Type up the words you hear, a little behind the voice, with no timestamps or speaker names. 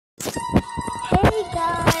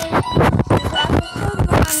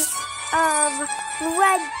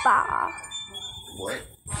sidebar. What?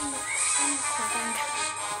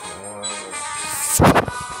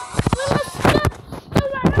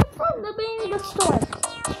 From the beginning of the story.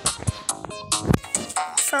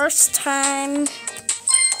 First time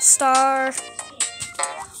star.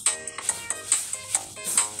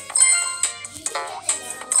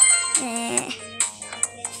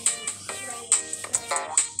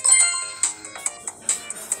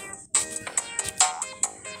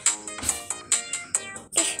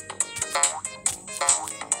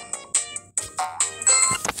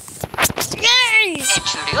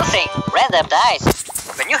 Introducing random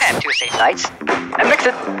dice. When you have two same dice and mix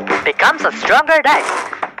it, becomes a stronger dice.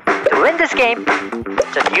 To win this game,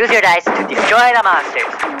 just use your dice to destroy the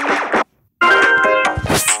monsters.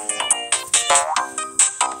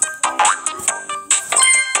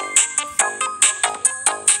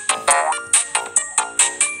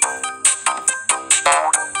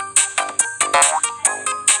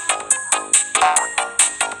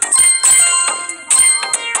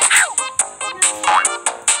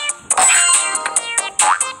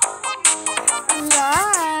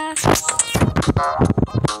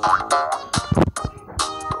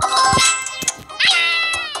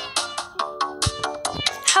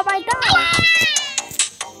 How I die?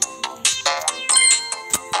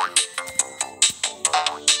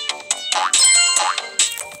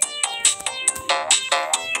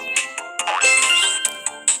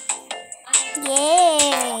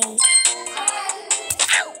 Yay!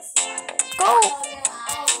 Go!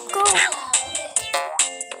 Go!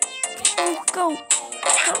 Go! Go!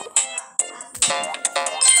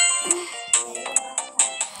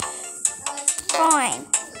 Fine.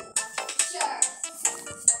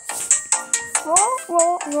 Whoa,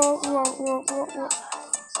 whoa, whoa, whoa, whoa, whoa, whoa.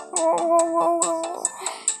 Whoa, whoa, whoa, whoa.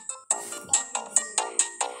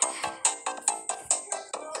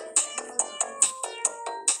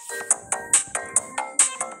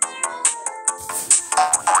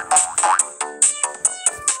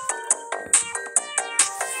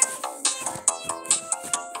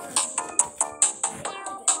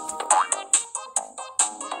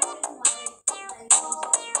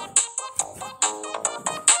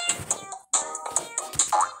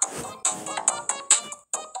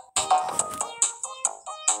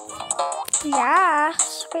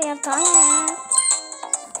 Yes, we have done it.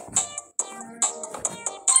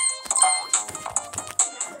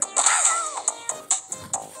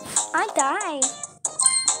 I died.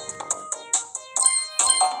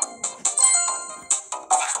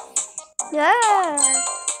 Yeah.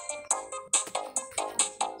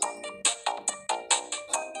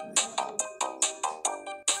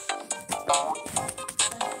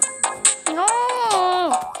 No.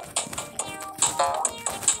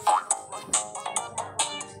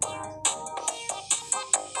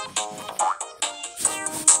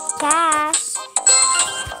 Yes.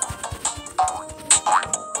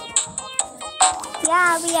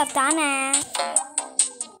 Yeah, we have done it.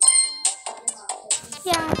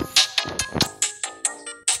 Yeah.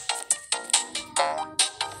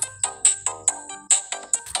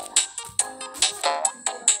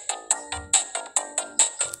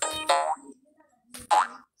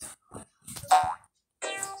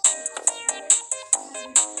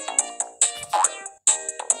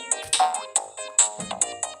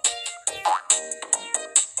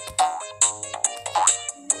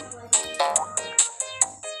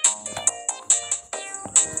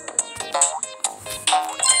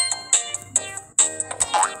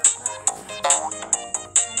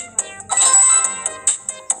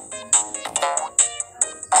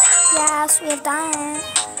 Yes, we have done it.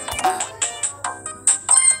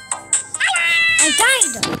 I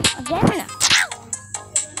died again.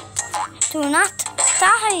 Do not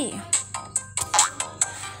die.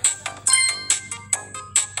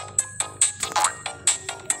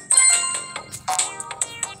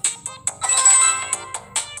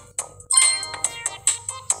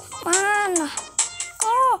 Man,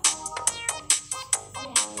 go.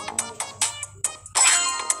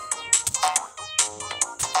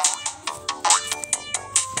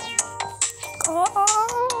 Oh,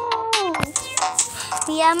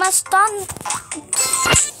 we are almost done.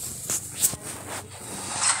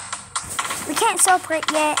 We can't celebrate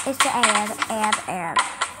yet. It's the ad.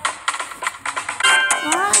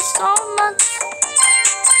 Oh, so much.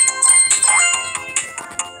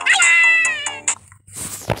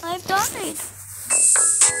 I've died.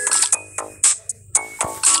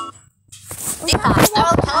 I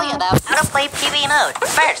will tell you about how to play PvE mode.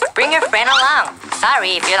 First, bring your friend along.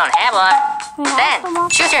 Sorry if you don't have one. Then,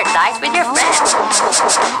 choose your dice with your friends.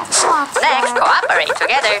 Next, cooperate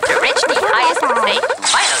together to reach the highest state.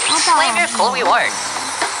 Finally, claim your full reward.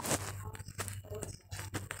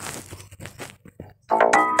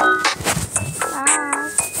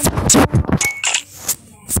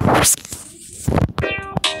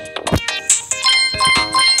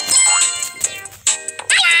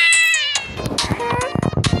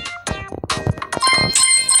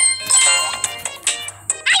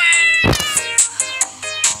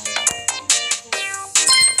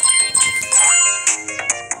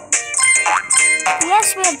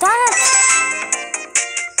 Yes, we have done it!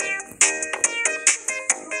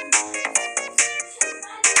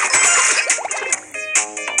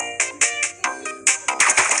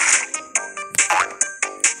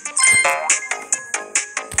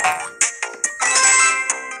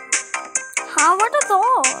 How are the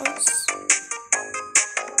doors?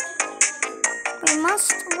 We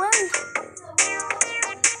must win.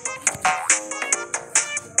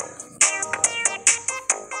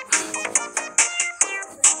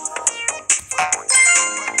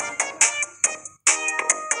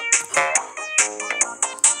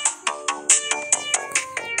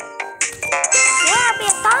 Yeah, we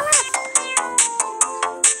have done it!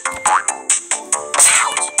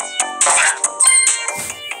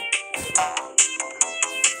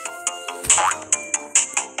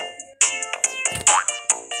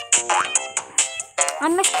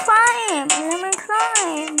 Let me climb! Let me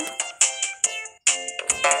climb!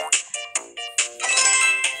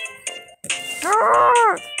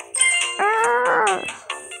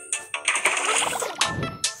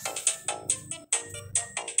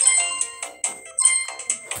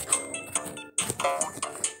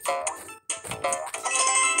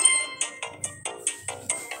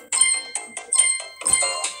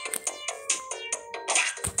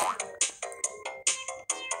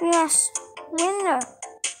 Yes, winner!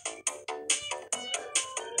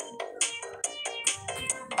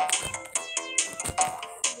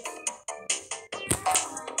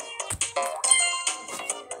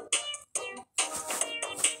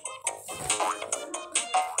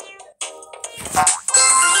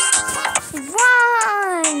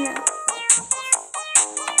 Run!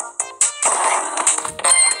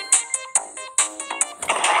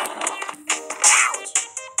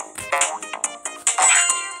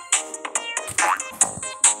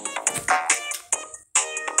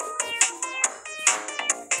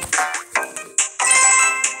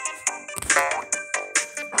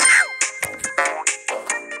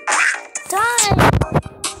 Die!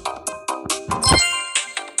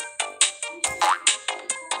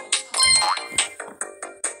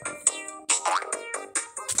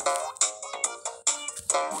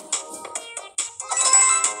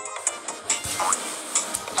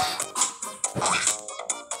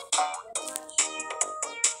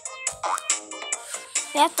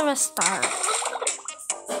 We have to restart.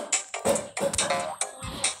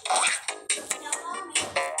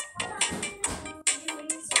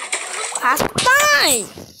 Past time!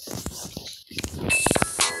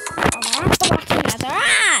 I have to watch another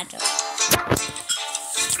ad.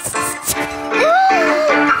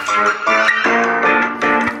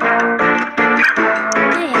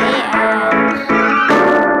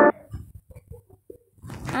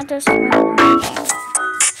 I just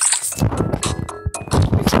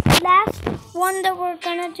last one that we're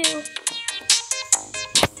gonna do.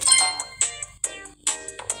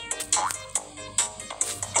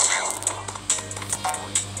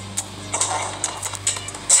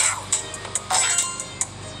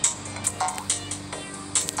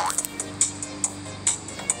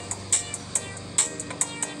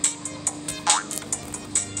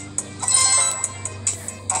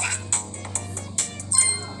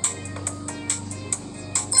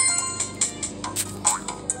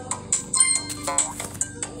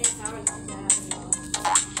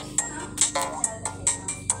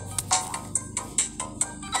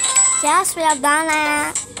 Yes, we have done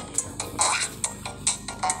it.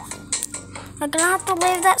 We're gonna have to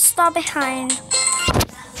leave that star behind.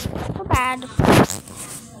 Too bad.